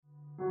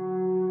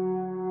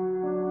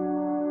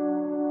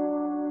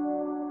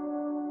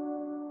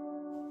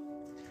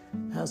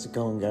How's it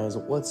going, guys?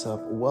 What's up?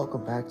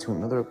 Welcome back to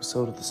another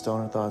episode of the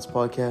Stoner Thoughts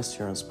podcast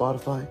here on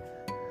Spotify.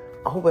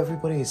 I hope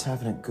everybody is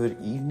having a good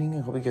evening.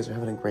 I hope you guys are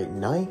having a great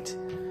night.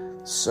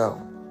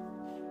 So,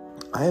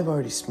 I have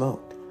already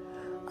smoked.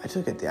 I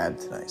took a dab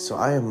tonight, so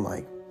I am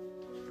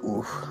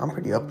I'm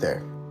pretty up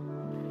there.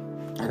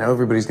 I know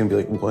everybody's going to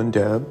be like, one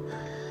dab.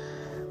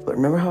 But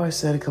remember how I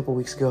said a couple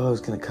weeks ago I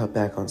was going to cut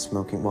back on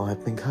smoking? Well,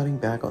 I've been cutting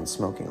back on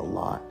smoking a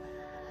lot.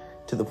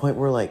 To the point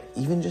where,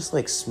 even just,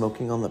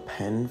 smoking on the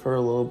pen for a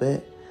little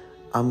bit,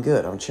 I'm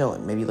good. I'm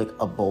chilling. Maybe,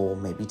 a bowl,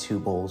 maybe 2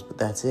 bowls, but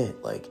that's it.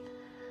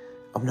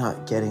 I'm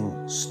not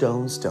getting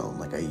stone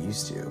like I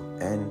used to.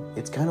 And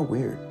it's kind of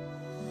weird.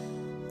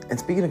 And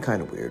speaking of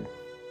kind of weird,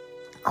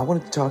 I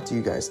wanted to talk to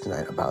you guys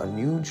tonight about a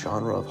new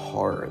genre of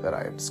horror that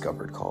I have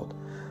discovered called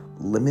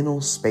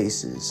liminal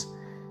spaces.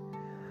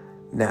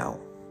 Now,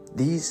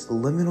 these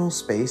liminal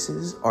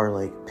spaces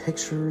are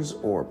pictures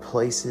or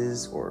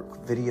places or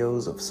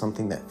videos of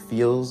something that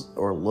feels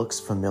or looks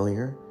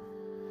familiar,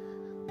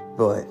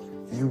 but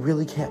you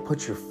really can't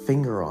put your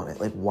finger on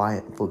it, why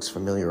it looks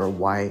familiar or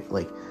why,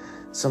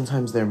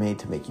 sometimes they're made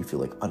to make you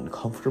feel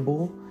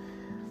uncomfortable.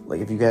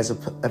 If you guys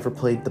have ever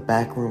played the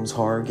Backrooms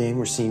horror game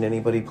or seen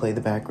anybody play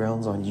the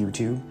backgrounds on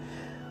YouTube,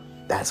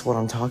 that's what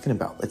I'm talking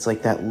about. It's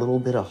that little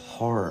bit of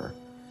horror.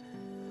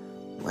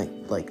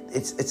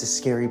 It's a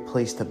scary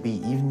place to be,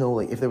 even though,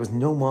 if there was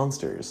no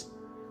monsters,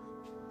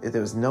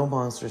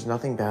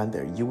 nothing bad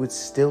there, you would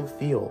still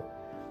feel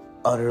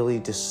utterly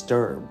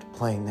disturbed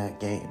playing that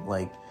game.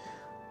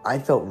 I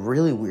felt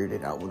really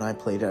weirded out when I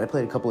played it. I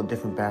played a couple of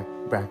different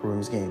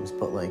Backrooms games,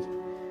 but,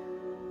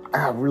 I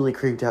got really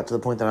creeped out to the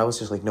point that I was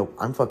just nope,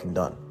 I'm fucking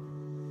done.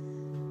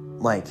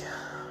 And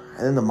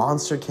then the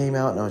monster came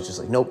out, and I was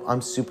just nope,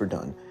 I'm super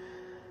done.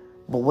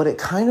 But what it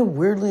kind of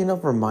weirdly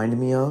enough reminded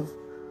me of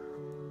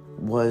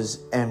was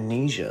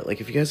Amnesia.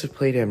 If you guys have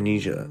played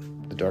Amnesia,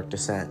 The Dark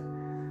Descent,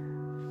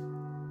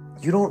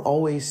 you don't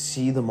always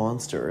see the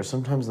monster, or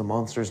sometimes the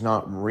monster's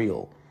not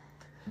real.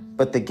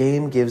 But the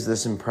game gives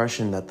this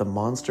impression that the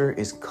monster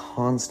is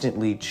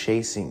constantly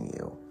chasing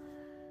you.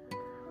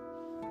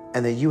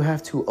 And that you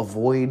have to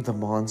avoid the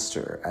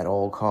monster at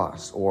all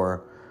costs,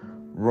 or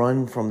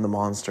run from the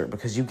monster,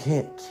 because you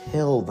can't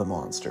kill the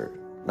monster.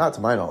 Not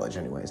to my knowledge,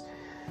 anyways.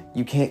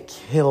 You can't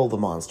kill the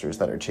monsters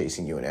that are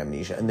chasing you in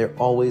Amnesia, and they're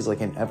always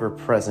an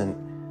ever-present,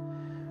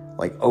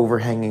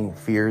 overhanging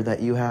fear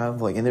that you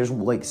have. And there's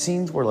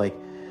scenes where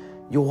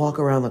you'll walk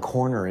around the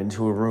corner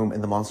into a room,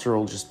 and the monster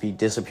will just be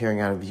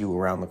disappearing out of view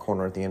around the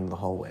corner at the end of the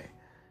hallway.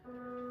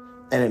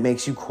 And it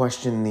makes you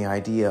question the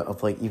idea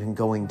of even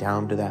going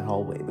down to that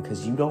hallway,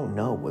 because you don't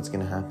know what's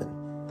gonna happen.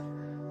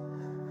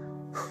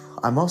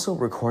 I'm also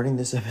recording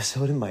this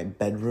episode in my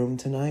bedroom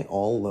tonight,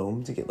 all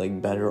alone, to get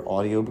better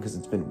audio because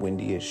it's been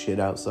windy as shit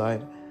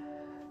outside.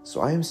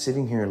 So I am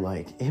sitting here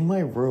in my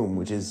room,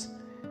 which is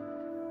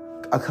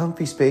a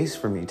comfy space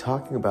for me,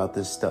 talking about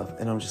this stuff,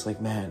 and I'm just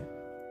man,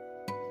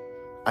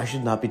 I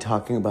should not be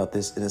talking about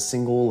this in a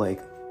single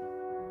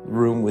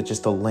room with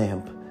just a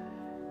lamp,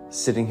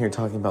 sitting here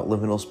talking about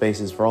liminal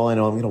spaces. For all I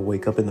know, I'm gonna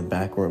wake up in the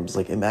back rooms.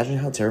 Imagine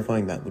how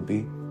terrifying that would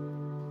be.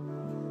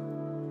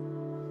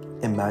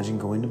 Imagine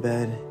going to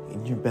bed,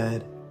 in your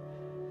bed,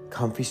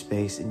 comfy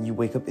space, and you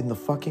wake up in the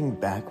fucking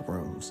back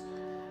rooms.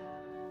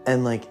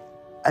 And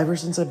ever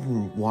since I've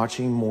been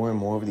watching more and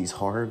more of these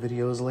horror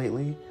videos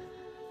lately,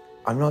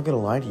 I'm not gonna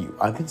lie to you,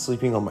 I've been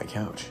sleeping on my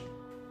couch.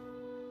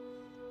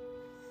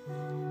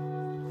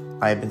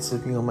 I have been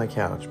sleeping on my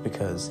couch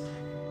because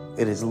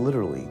it is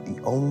literally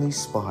the only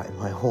spot in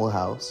my whole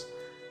house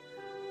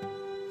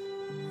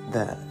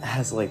that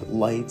has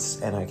lights,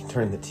 and I can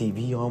turn the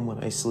TV on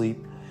when I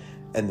sleep.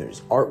 And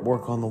there's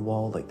artwork on the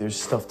wall, there's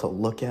stuff to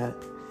look at.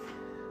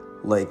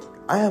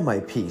 I have my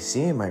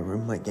PC in my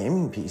room, my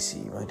gaming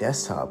PC, my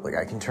desktop.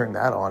 I can turn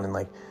that on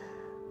and,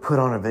 put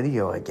on a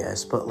video, I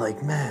guess. But,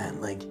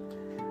 man,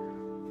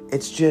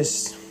 it's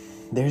just,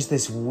 there's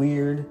this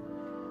weird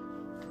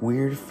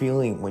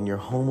feeling when you're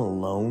home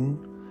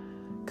alone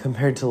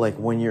compared to,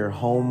 when you're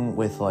home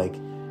with,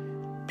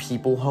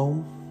 people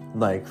home.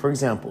 For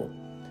example,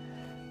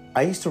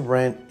 I used to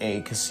rent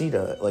a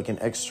casita, an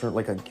extra,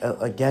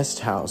 a guest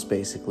house,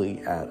 basically,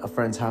 at a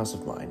friend's house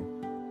of mine.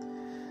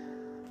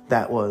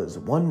 That was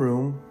 1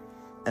 room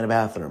and a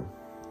bathroom.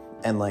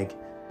 And,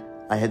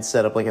 I had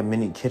set up, a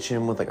mini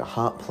kitchen with, a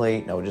hot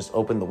plate, and I would just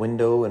open the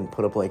window and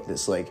put up,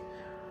 this,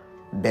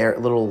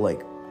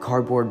 little,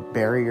 cardboard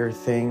barrier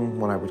thing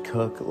when I would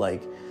cook,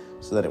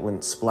 so that it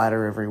wouldn't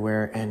splatter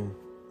everywhere. And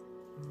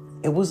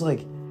it was,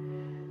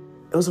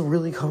 it was a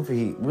really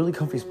comfy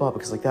spot,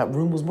 because that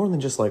room was more than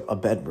just a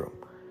bedroom.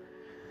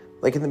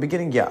 In the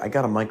beginning, yeah, I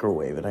got a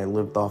microwave, and I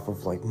lived off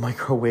of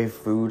microwave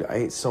food. I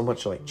ate so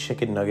much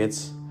chicken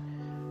nuggets,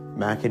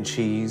 mac and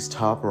cheese,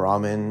 top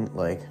ramen,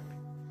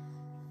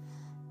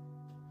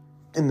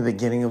 in the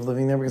beginning of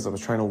living there, because I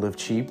was trying to live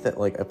cheap, that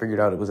I figured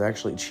out it was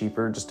actually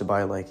cheaper just to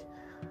buy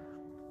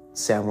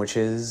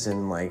sandwiches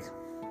and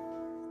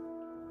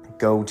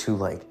go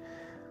to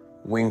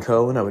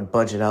Winco, and I would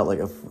budget out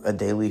a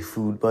daily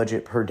food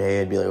budget per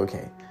day. I'd be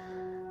okay,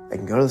 I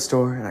can go to the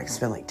store and I can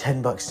spend like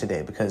 $10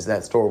 today because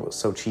that store was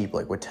so cheap.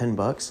 Like with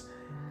 $10,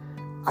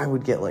 I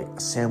would get like a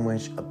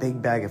sandwich, a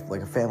big bag of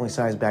like a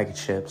family-sized bag of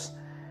chips,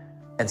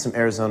 and some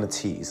Arizona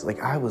teas.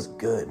 Like I was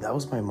good. That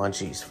was my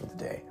munchies for the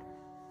day.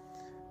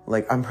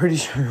 Like I'm pretty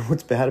sure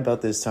what's bad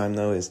about this time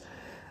though is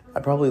I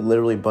probably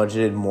literally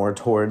budgeted more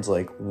towards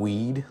like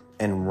weed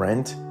and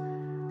rent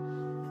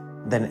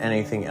than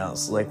anything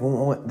else. Like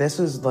this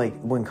is like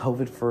when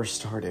COVID first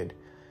started,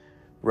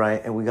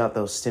 right? And we got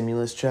those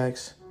stimulus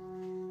checks.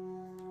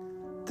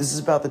 This is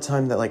about the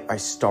time that like I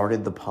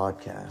started the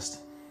podcast.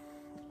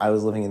 I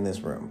was living in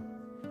this room.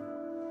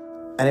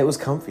 And it was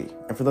comfy.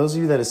 And for those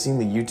of you that have seen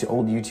the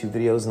old YouTube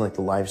videos and like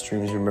the live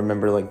streams, you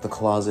remember like the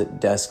closet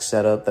desk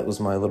setup that was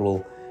my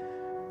little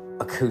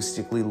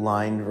acoustically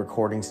lined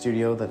recording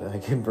studio that I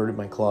converted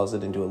my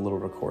closet into a little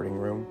recording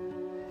room.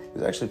 It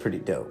was actually pretty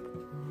dope.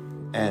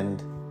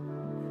 And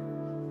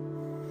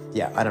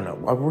yeah, I don't know.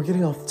 We're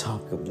getting off the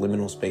topic of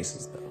liminal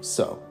spaces though.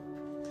 So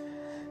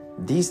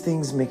these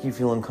things make you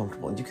feel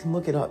uncomfortable. And you can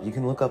look it up. You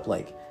can look up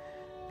like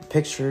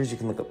pictures. You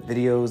can look up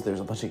videos. There's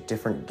a bunch of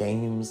different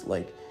games.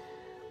 Like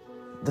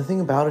the thing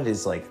about it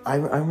is like, I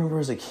remember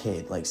as a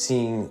kid, like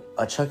seeing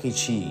a Chuck E.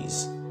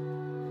 Cheese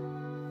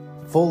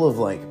full of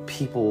like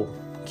people,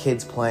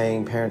 kids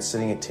playing, parents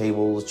sitting at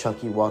tables,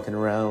 Chucky walking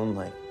around,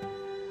 like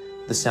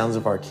the sounds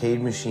of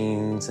arcade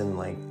machines and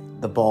like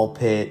the ball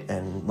pit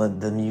and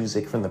the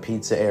music from the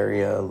pizza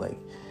area, like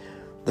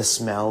the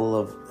smell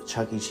of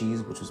Chuck E.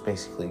 Cheese, which was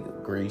basically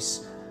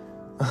grease,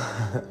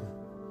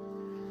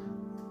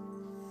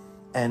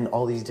 and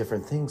all these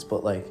different things.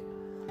 But like,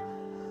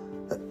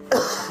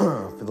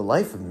 for the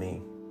life of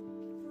me,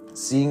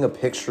 seeing a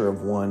picture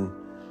of one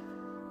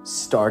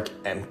stark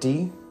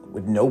empty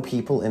with no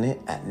people in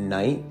it at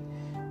night,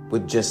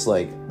 with just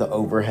like the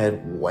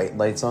overhead white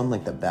lights on,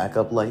 like the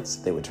backup lights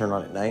they would turn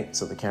on at night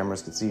so the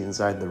cameras could see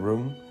inside the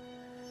room.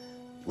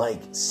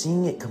 Like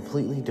seeing it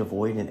completely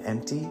devoid and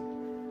empty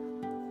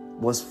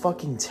was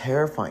fucking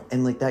terrifying.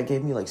 And like that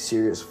gave me like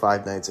serious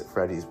Five Nights at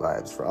Freddy's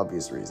vibes for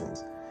obvious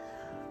reasons.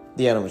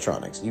 The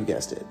animatronics, you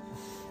guessed it.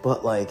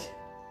 But like,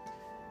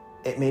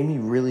 it made me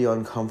really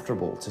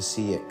uncomfortable to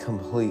see it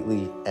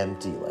completely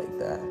empty like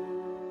that.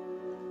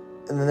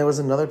 And then there was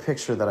another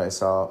picture that I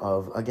saw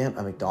of, again,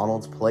 a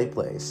McDonald's play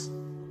place,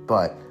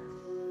 but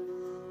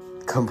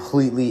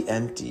completely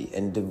empty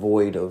and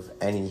devoid of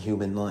any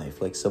human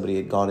life. Like somebody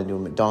had gone into a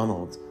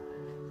McDonald's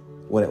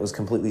when it was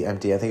completely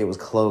empty. I think it was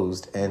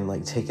closed, and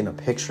like taken a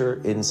picture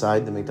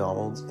inside the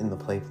McDonald's in the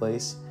play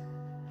place,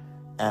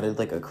 added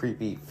like a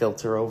creepy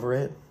filter over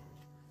it,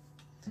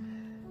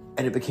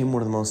 and it became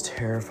one of the most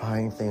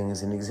terrifying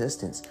things in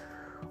existence.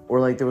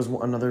 Or like there was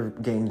another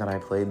game that I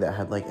played that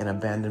had like an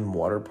abandoned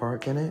water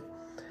park in it.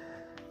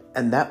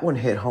 And that one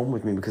hit home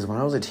with me because when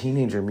I was a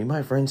teenager, me and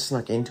my friends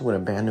snuck into an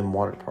abandoned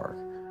water park.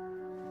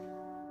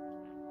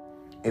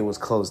 It was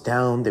closed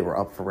down. They were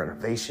up for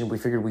renovation. We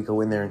figured we'd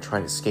go in there and try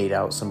to skate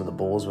out some of the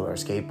bowls with our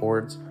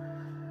skateboards.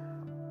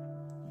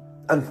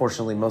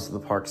 Unfortunately, most of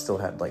the park still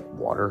had like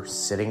water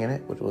sitting in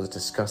it, which was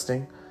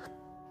disgusting.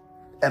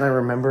 And I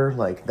remember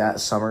like that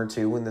summer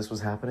too, when this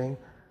was happening,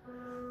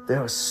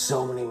 there were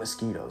so many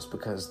mosquitoes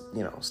because,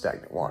 you know,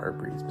 stagnant water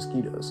breeds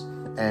mosquitoes.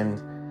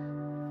 And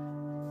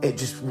it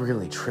just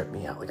really tripped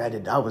me out. Like I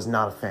was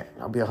not a fan.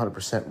 I'll be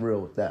 100% real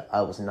with that.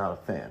 I was not a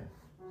fan.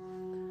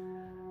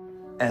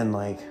 And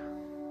like,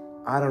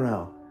 I don't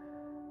know.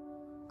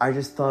 I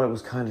just thought it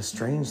was kind of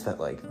strange that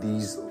like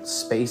these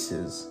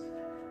spaces,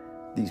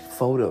 these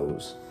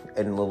photos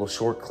and little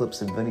short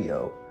clips of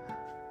video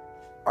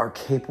are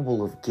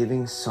capable of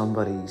giving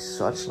somebody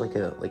such like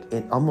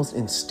an almost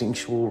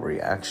instinctual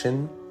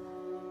reaction.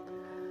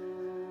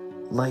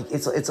 Like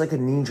it's like a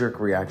knee-jerk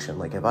reaction.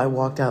 Like if I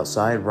walked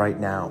outside right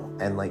now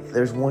and like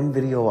there's one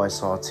video I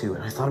saw too,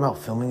 and I thought about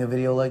filming a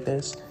video like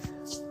this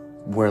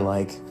where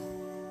like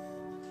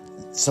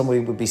somebody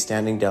would be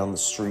standing down the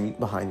street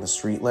behind the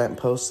street lamp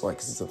post, like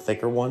 'cause it's a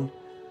thicker one,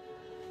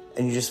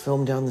 and you just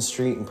film down the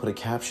street and put a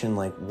caption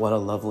like, "What a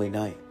lovely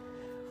night."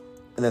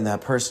 And then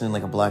that person in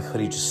like a black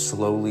hoodie just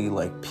slowly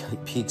like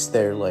peeks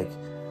their like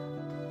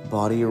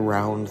body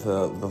around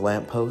the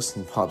lamppost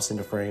and pops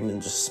into frame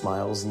and just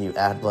smiles, and you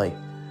add like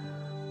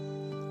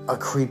a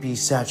creepy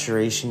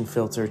saturation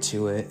filter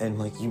to it, and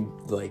like you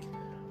like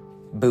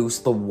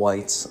boost the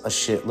whites a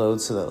shitload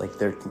so that like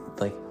they're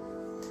like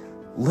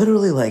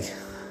literally like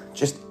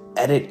just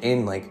edit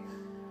in like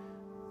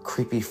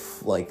creepy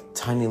like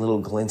tiny little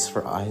glints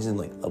for eyes and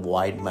like a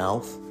wide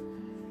mouth.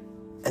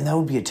 And that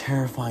would be a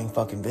terrifying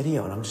fucking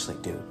video. And I'm just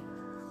like, dude,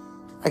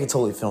 I could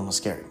totally film a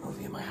scary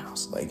movie in my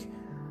house. Like,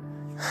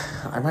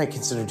 I might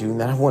consider doing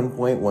that at one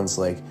point once,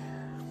 like,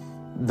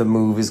 the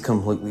move is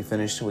completely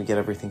finished and we get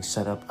everything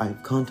set up.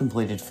 I've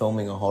contemplated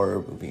filming a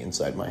horror movie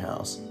inside my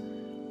house.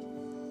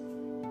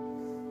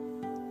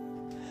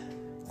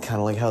 Kind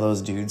of like how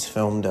those dudes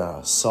filmed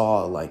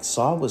Saw. Like,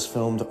 Saw was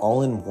filmed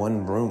all in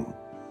one room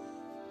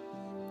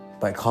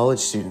by college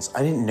students.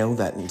 I didn't know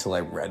that until I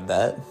read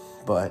that,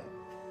 but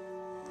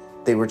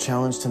they were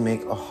challenged to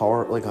make a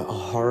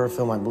horror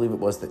film, I believe it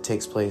was, that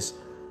takes place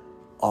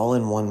all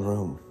in one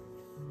room.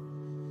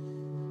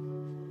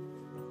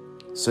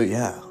 So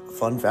yeah,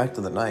 fun fact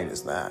of the night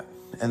is that.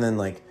 And then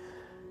like,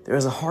 there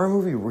was a horror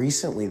movie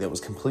recently that was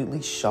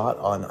completely shot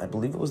on, I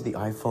believe it was the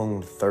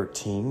iPhone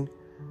 13.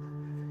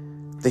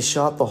 They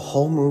shot the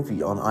whole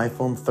movie on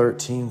iPhone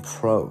 13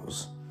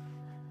 Pros.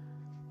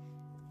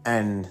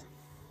 And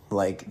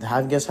like,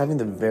 I guess having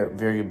the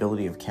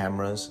variability of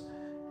cameras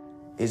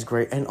is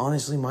great. And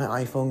honestly, my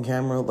iPhone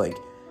camera, like,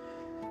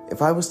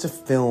 if I was to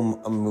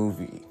film a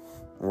movie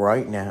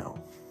right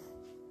now,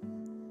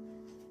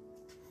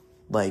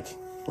 like,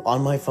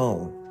 on my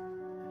phone,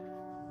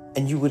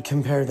 and you would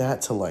compare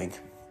that to, like,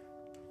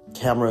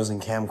 cameras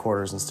and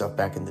camcorders and stuff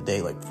back in the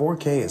day, like,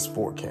 4K is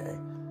 4K.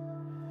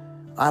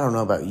 I don't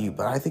know about you,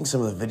 but I think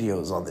some of the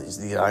videos on these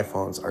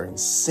iPhones are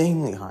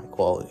insanely high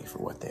quality for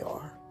what they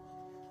are.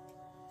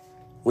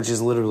 Which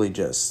is literally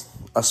just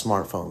a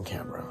smartphone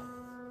camera.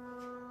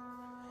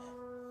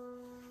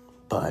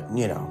 But,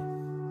 you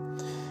know,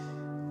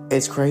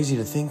 it's crazy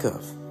to think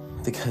of.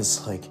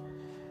 Because, like,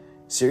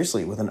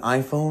 seriously, with an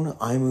iPhone,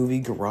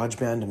 iMovie,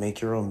 GarageBand to make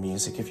your own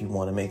music if you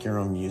want to make your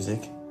own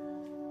music.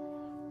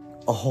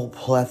 A whole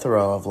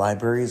plethora of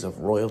libraries of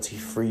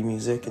royalty-free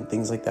music and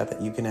things like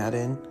that you can add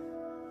in.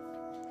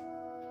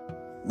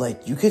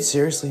 Like, you could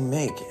seriously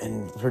make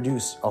and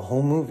produce a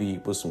whole movie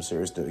with some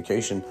serious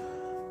dedication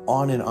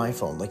on an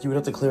iPhone. Like, you would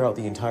have to clear out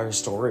the entire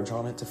storage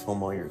on it to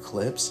film all your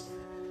clips.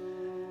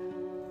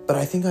 But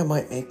I think I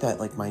might make that,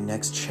 like, my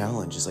next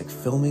challenge is, like,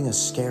 filming a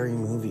scary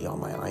movie on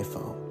my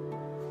iPhone.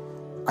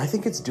 I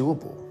think it's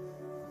doable.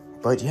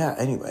 But yeah,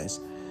 anyways,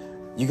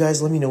 you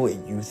guys let me know what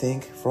you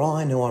think. For all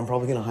I know, I'm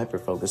probably going to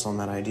hyper-focus on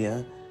that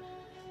idea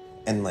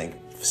and, like,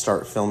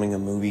 start filming a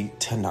movie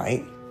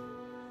tonight.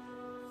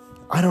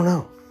 I don't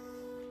know.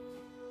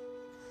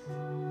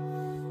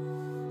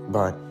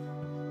 But,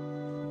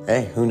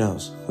 hey, who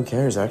knows? Who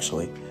cares,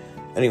 actually?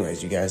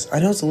 Anyways, you guys, I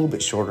know it's a little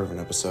bit shorter of an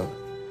episode,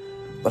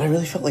 but I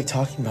really felt like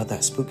talking about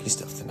that spooky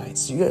stuff tonight.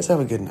 So you guys have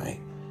a good night.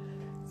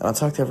 And I'll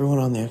talk to everyone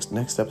on the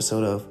next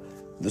episode of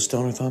the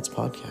Stoner Thoughts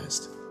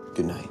Podcast.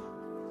 Good night.